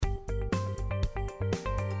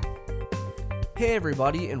Hey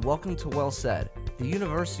everybody, and welcome to Well Said, the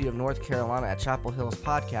University of North Carolina at Chapel Hill's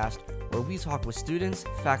podcast, where we talk with students,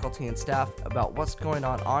 faculty, and staff about what's going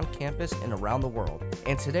on campus and around the world.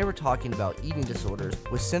 And today we're talking about eating disorders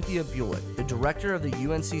with Cynthia Bulik, the director of the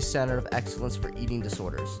UNC Center of Excellence for Eating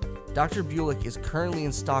Disorders. Dr. Bulik is currently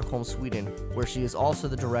in Stockholm, Sweden, where she is also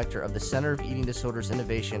the director of the Center of Eating Disorders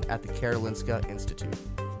Innovation at the Karolinska Institutet.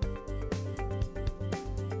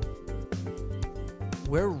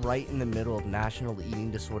 We're right in the middle of National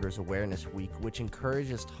Eating Disorders Awareness Week, which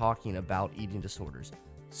encourages talking about eating disorders.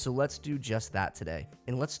 So let's do just that today.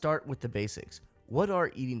 And let's start with the basics. What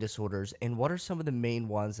are eating disorders, and what are some of the main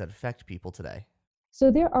ones that affect people today?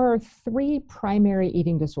 So there are three primary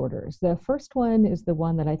eating disorders. The first one is the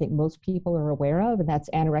one that I think most people are aware of, and that's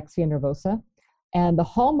anorexia nervosa. And the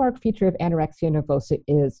hallmark feature of anorexia nervosa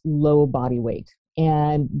is low body weight.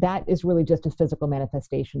 And that is really just a physical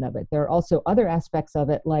manifestation of it. There are also other aspects of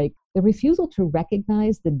it, like the refusal to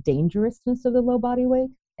recognize the dangerousness of the low body weight,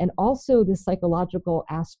 and also the psychological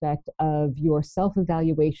aspect of your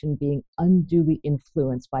self-evaluation being unduly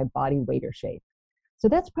influenced by body weight or shape. So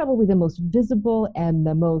that's probably the most visible and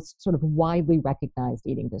the most sort of widely recognized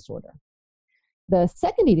eating disorder. The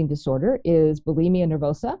second eating disorder is bulimia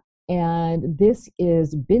nervosa. And this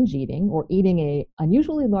is binge eating, or eating an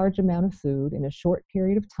unusually large amount of food in a short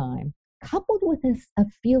period of time, coupled with a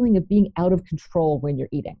feeling of being out of control when you're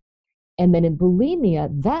eating. And then in bulimia,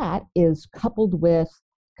 that is coupled with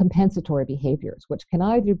compensatory behaviors, which can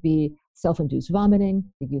either be self-induced vomiting,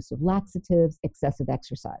 the use of laxatives, excessive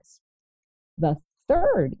exercise. The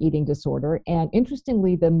third eating disorder, and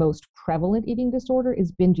interestingly the most prevalent eating disorder,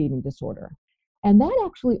 is binge eating disorder. And that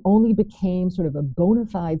actually only became sort of a bona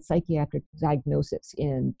fide psychiatric diagnosis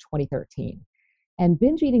in 2013. And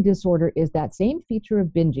binge eating disorder is that same feature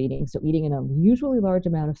of binge eating, so eating an unusually large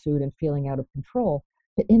amount of food and feeling out of control,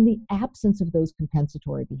 but in the absence of those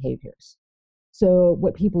compensatory behaviors. So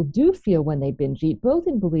what people do feel when they binge eat, both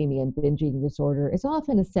in bulimia and binge eating disorder, is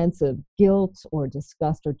often a sense of guilt or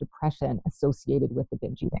disgust or depression associated with the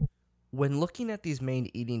binge eating. When looking at these main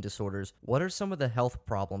eating disorders, what are some of the health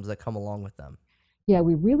problems that come along with them? Yeah,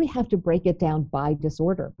 we really have to break it down by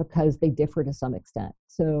disorder because they differ to some extent.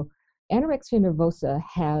 So anorexia nervosa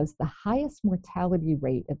has the highest mortality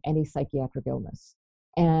rate of any psychiatric illness.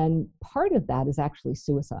 And part of that is actually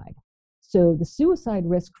suicide. So the suicide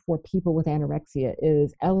risk for people with anorexia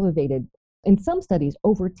is elevated, in some studies,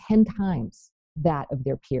 over 10 times that of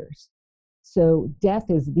their peers. So death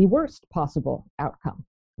is the worst possible outcome.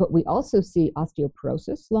 But we also see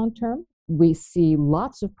osteoporosis long-term. We see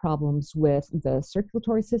lots of problems with the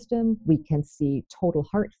circulatory system. We can see total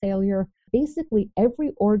heart failure. Basically,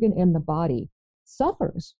 every organ in the body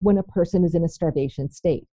suffers when a person is in a starvation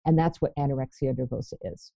state, and that's what anorexia nervosa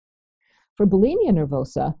is. For bulimia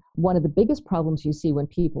nervosa, one of the biggest problems you see when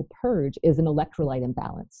people purge is an electrolyte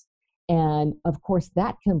imbalance. And of course,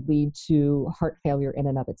 that can lead to heart failure in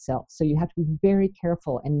and of itself. So you have to be very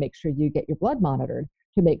careful and make sure you get your blood monitored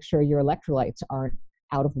to make sure your electrolytes aren't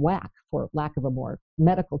out of whack, for lack of a more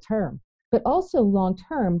medical term. But also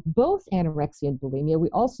long-term, both anorexia and bulimia, we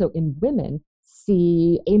also in women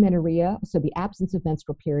see amenorrhea, so the absence of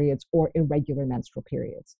menstrual periods, or irregular menstrual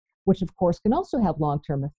periods, which of course can also have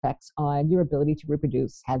long-term effects on your ability to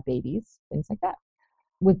reproduce, have babies, things like that.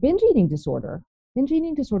 With binge eating disorder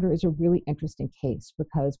is a really interesting case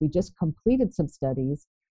because we just completed some studies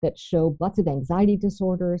that show lots of anxiety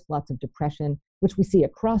disorders, lots of depression, which we see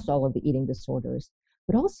across all of the eating disorders,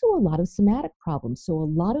 but also a lot of somatic problems. So a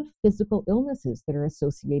lot of physical illnesses that are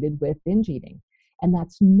associated with binge eating. And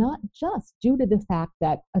that's not just due to the fact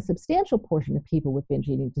that a substantial portion of people with binge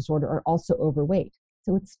eating disorder are also overweight.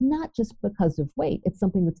 So it's not just because of weight, it's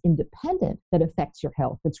something that's independent that affects your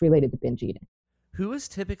health that's related to binge eating. Who is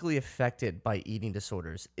typically affected by eating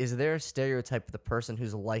disorders? Is there a stereotype of the person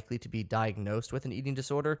who's likely to be diagnosed with an eating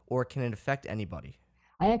disorder, or can it affect anybody?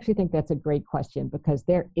 I actually think that's a great question because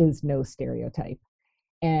there is no stereotype.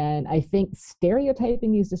 And I think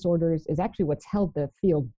stereotyping these disorders is actually what's held the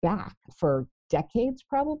field back for decades,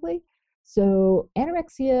 probably. So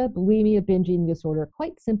anorexia, bulimia, binge eating disorder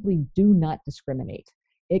quite simply do not discriminate.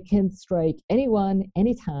 It can strike anyone,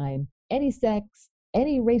 anytime, any sex,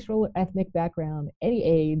 any racial or ethnic background, any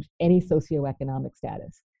age, any socioeconomic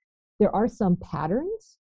status. There are some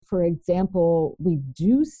patterns. For example, we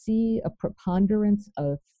do see a preponderance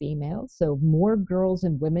of females, so more girls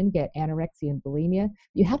and women get anorexia and bulimia.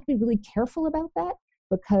 You have to be really careful about that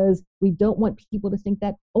because we don't want people to think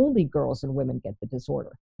that only girls and women get the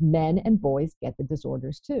disorder. Men and boys get the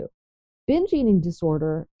disorders too. Binge eating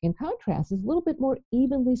disorder, in contrast, is a little bit more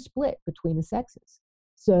evenly split between the sexes.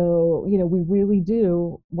 So, we really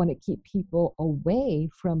do want to keep people away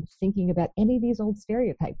from thinking about any of these old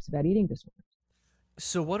stereotypes about eating disorders.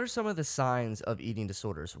 So, what are some of the signs of eating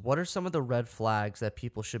disorders? What are some of the red flags that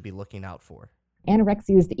people should be looking out for?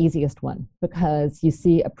 Anorexia is the easiest one because you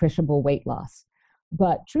see appreciable weight loss.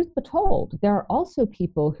 But truth be told, there are also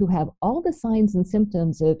people who have all the signs and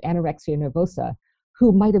symptoms of anorexia nervosa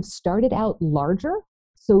who might have started out larger,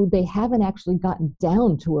 so they haven't actually gotten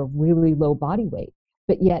down to a really low body weight.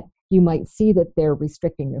 But yet you might see that they're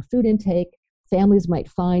restricting their food intake. Families might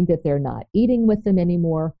find that they're not eating with them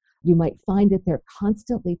anymore. You might find that they're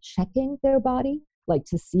constantly checking their body, like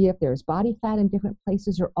to see if there's body fat in different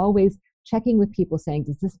places, or always checking with people saying,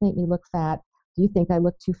 does this make me look fat? Do you think I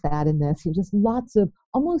look too fat in this? Just lots of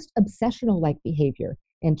almost obsessional-like behavior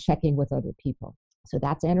and checking with other people. So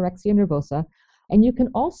that's anorexia nervosa. And you can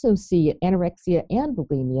also see anorexia and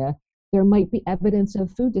bulimia, there might be evidence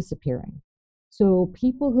of food disappearing. So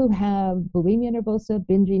people who have bulimia nervosa,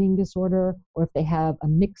 binge eating disorder, or if they have a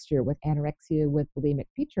mixture with anorexia with bulimic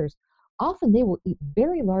features, often they will eat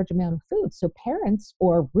very large amount of food. So parents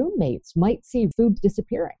or roommates might see food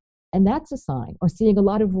disappearing. And that's a sign, or seeing a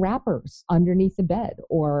lot of wrappers underneath the bed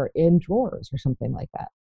or in drawers or something like that.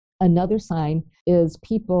 Another sign is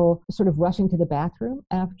people sort of rushing to the bathroom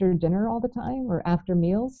after dinner all the time or after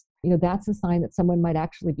meals. That's a sign that someone might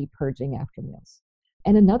actually be purging after meals.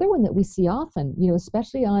 And another one that we see often,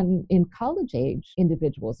 especially in college age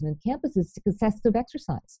individuals and in campuses, is excessive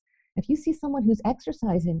exercise. If you see someone who's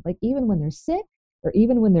exercising, like even when they're sick or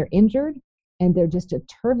even when they're injured, and they're just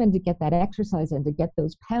determined to get that exercise in, to get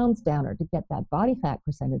those pounds down or to get that body fat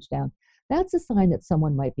percentage down, that's a sign that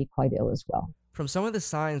someone might be quite ill as well. From some of the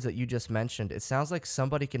signs that you just mentioned, it sounds like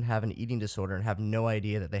somebody can have an eating disorder and have no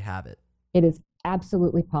idea that they have it. It is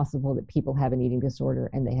absolutely possible that people have an eating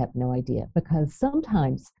disorder and they have no idea, because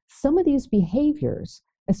sometimes some of these behaviors,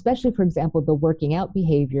 especially, for example, the working out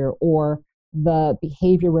behavior or the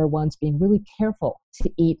behavior where one's being really careful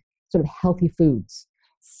to eat sort of healthy foods,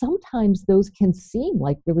 sometimes those can seem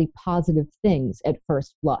like really positive things at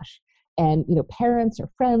first blush. And, parents or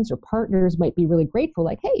friends or partners might be really grateful,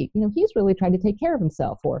 like, hey, he's really trying to take care of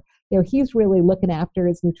himself, or, he's really looking after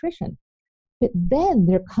his nutrition. But then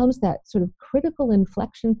there comes that sort of critical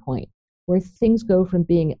inflection point where things go from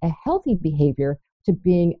being a healthy behavior to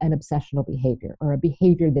being an obsessional behavior, or a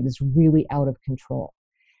behavior that is really out of control.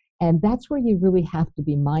 And that's where you really have to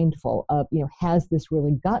be mindful of, has this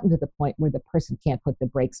really gotten to the point where the person can't put the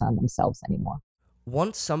brakes on themselves anymore?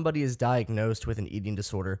 Once somebody is diagnosed with an eating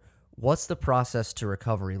disorder, what's the process to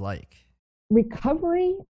recovery like?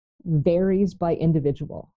 Recovery varies by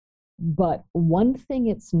individual, but one thing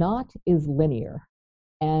it's not is linear.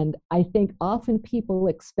 And I think often people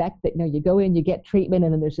expect that, you go in, you get treatment,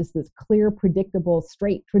 and then there's just this clear, predictable,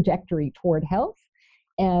 straight trajectory toward health.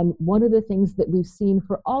 And one of the things that we've seen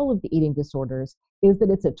for all of the eating disorders is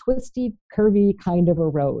that it's a twisty, curvy kind of a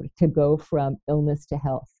road to go from illness to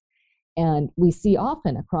health. And we see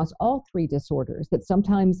often across all three disorders that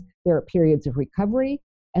sometimes there are periods of recovery,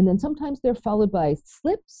 and then sometimes they're followed by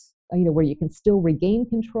slips, where you can still regain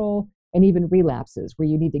control, and even relapses where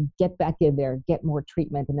you need to get back in there, get more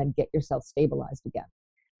treatment, and then get yourself stabilized again.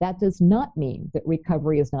 That does not mean that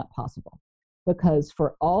recovery is not possible, because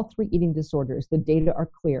for all three eating disorders, the data are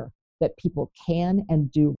clear that people can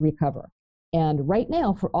and do recover. And right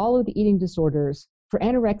now, for all of the eating disorders, for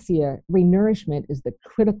anorexia, renourishment is the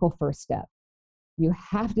critical first step. You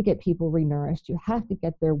have to get people renourished. You have to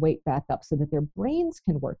get their weight back up so that their brains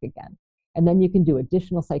can work again. And then you can do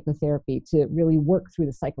additional psychotherapy to really work through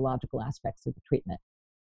the psychological aspects of the treatment.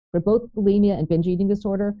 For both bulimia and binge eating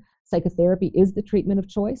disorder, psychotherapy is the treatment of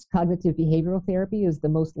choice. Cognitive behavioral therapy is the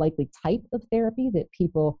most likely type of therapy that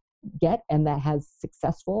people get and that has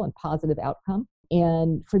successful and positive outcome.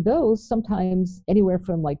 And for those, sometimes anywhere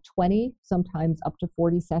from like 20, sometimes up to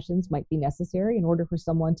 40 sessions might be necessary in order for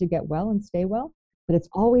someone to get well and stay well. But it's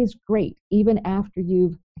always great, even after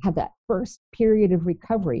you've had that first period of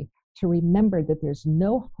recovery, to remember that there's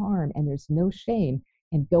no harm and there's no shame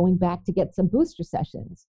in going back to get some booster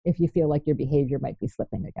sessions if you feel like your behavior might be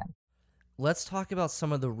slipping again. Let's talk about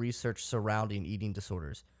some of the research surrounding eating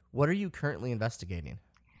disorders. What are you currently investigating?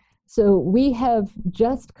 So we have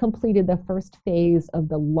just completed the first phase of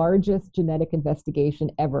the largest genetic investigation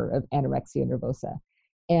ever of anorexia nervosa.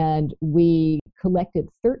 And we collected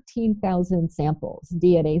 13,000 samples,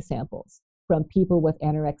 DNA samples, from people with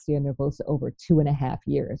anorexia nervosa over 2.5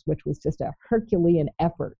 years, which was just a Herculean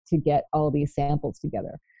effort to get all these samples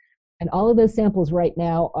together. And all of those samples right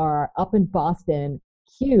now are up in Boston,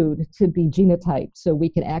 queued to be genotyped, so we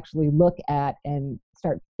can actually look at and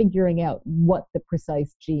start figuring out what the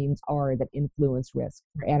precise genes are that influence risk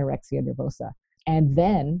for anorexia nervosa. And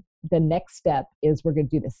then the next step is we're going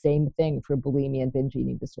to do the same thing for bulimia and binge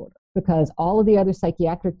eating disorder, because all of the other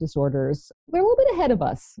psychiatric disorders, they're a little bit ahead of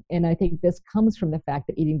us. And I think this comes from the fact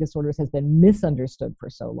that eating disorders has been misunderstood for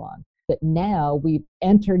so long. But now we've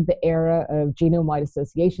entered the era of genome-wide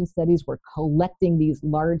association studies. We're collecting these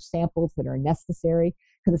large samples that are necessary,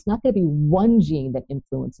 because it's not going to be one gene that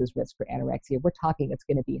influences risk for anorexia. We're talking it's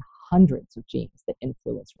going to be hundreds of genes that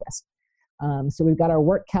influence risk. So we've got our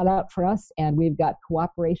work cut out for us, and we've got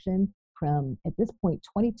cooperation from, at this point,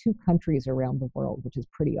 22 countries around the world, which is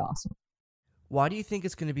pretty awesome. Why do you think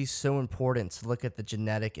it's going to be so important to look at the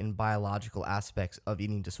genetic and biological aspects of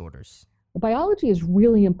eating disorders? The biology is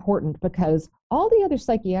really important because all the other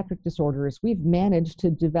psychiatric disorders, we've managed to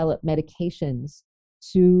develop medications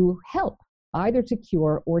to help, either to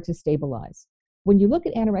cure or to stabilize. When you look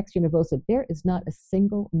at anorexia nervosa, there is not a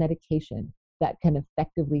single medication that can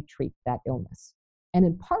effectively treat that illness. And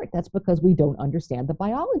in part, that's because we don't understand the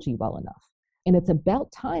biology well enough. And it's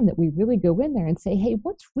about time that we really go in there and say, hey,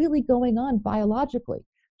 what's really going on biologically,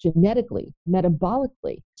 genetically,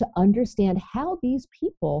 metabolically, to understand how these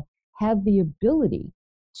people have the ability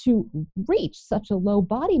to reach such a low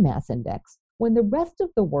body mass index when the rest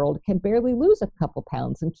of the world can barely lose a couple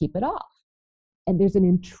pounds and keep it off. And there's an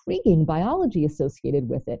intriguing biology associated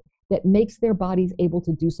with it that makes their bodies able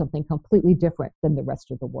to do something completely different than the rest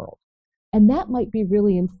of the world. And that might be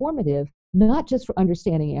really informative, not just for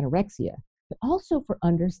understanding anorexia, but also for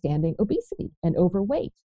understanding obesity and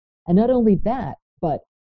overweight. And not only that, but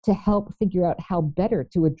to help figure out how better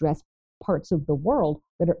to address parts of the world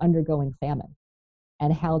that are undergoing famine,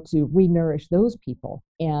 and how to re-nourish those people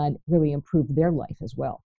and really improve their life as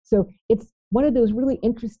well. So it's one of those really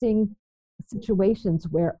interesting situations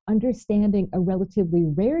where understanding a relatively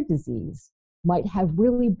rare disease might have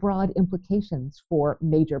really broad implications for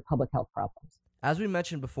major public health problems. As we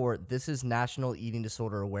mentioned before, this is National Eating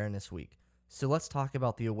Disorder Awareness Week. So let's talk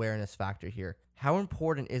about the awareness factor here. How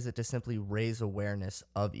important is it to simply raise awareness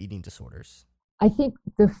of eating disorders? I think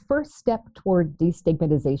the first step toward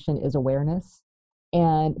destigmatization is awareness.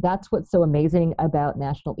 And that's what's so amazing about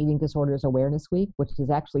National Eating Disorders Awareness Week, which is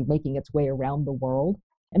actually making its way around the world.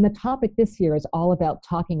 And the topic this year is all about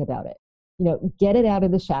talking about it. You know, get it out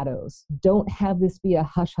of the shadows. Don't have this be a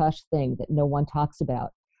hush-hush thing that no one talks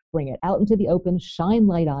about. Bring it out into the open, shine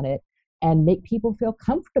light on it, and make people feel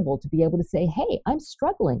comfortable to be able to say, hey, I'm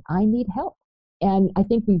struggling, I need help. And I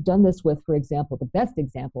think we've done this with, for example, the best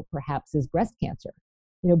example perhaps is breast cancer.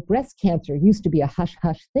 You know, breast cancer used to be a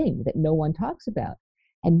hush-hush thing that no one talks about.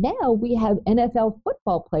 And now we have NFL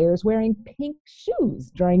football players wearing pink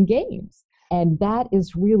shoes during games. And that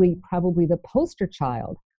is really probably the poster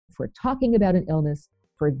child for talking about an illness,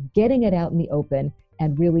 for getting it out in the open,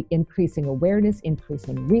 and really increasing awareness,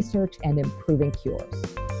 increasing research, and improving cures.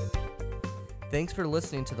 Thanks for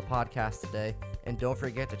listening to the podcast today, and don't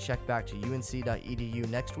forget to check back to unc.edu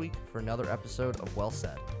next week for another episode of Well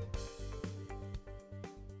Said.